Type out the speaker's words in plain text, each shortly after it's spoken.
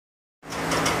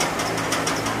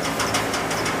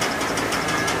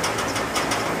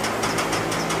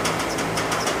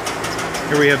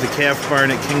Here we have the calf barn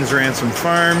at King's Ransom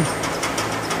Farm.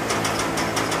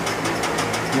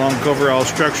 Long coverall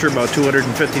structure, about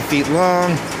 250 feet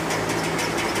long.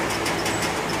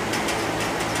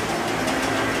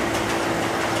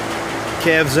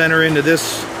 Calves enter into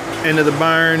this end of the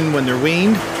barn when they're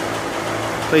weaned.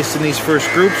 Placed in these first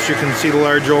groups, you can see the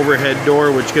large overhead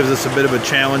door, which gives us a bit of a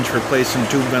challenge for placing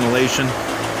tube ventilation.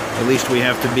 At least we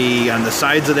have to be on the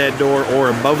sides of that door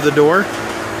or above the door.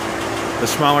 The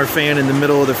smaller fan in the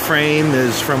middle of the frame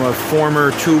is from a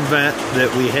former tube vent that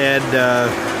we had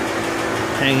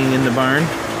hanging in the barn.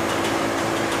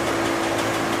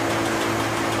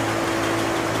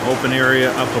 Open area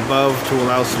up above to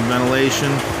allow some ventilation.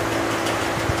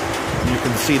 You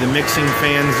can see the mixing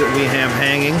fans that we have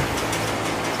hanging.